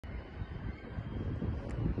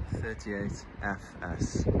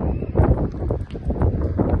38FS.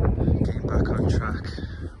 Getting back on track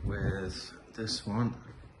with this one.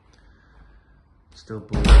 Still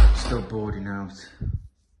boarding out,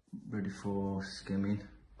 ready for skimming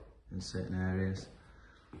in certain areas.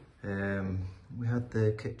 We had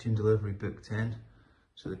the kitchen delivery booked in,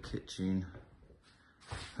 so the kitchen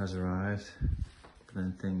has arrived, but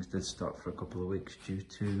then things did stop for a couple of weeks due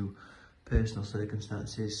to personal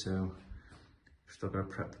circumstances, so we've still got to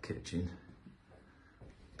prep the kitchen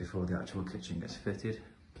before the actual kitchen gets fitted.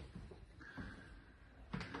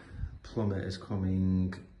 Plumber is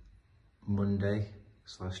coming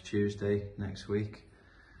Monday/Tuesday next week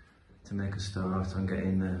to make a start on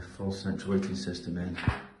getting the full central heating system in.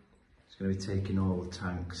 It's going to be taking all the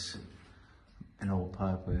tanks and all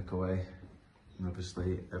pipework away, and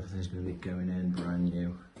obviously everything's going to be going in brand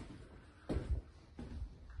new.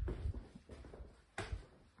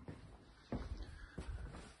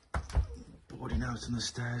 Boarding out on the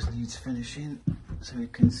stairs needs finishing so we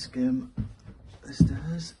can skim the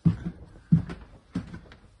stairs.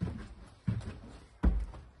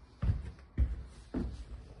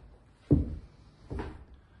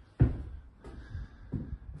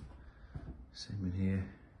 Same in here,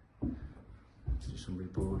 do some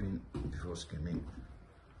reboarding before skimming.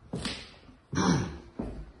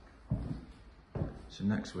 So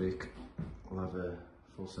next week we'll have a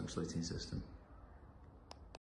full central heating system.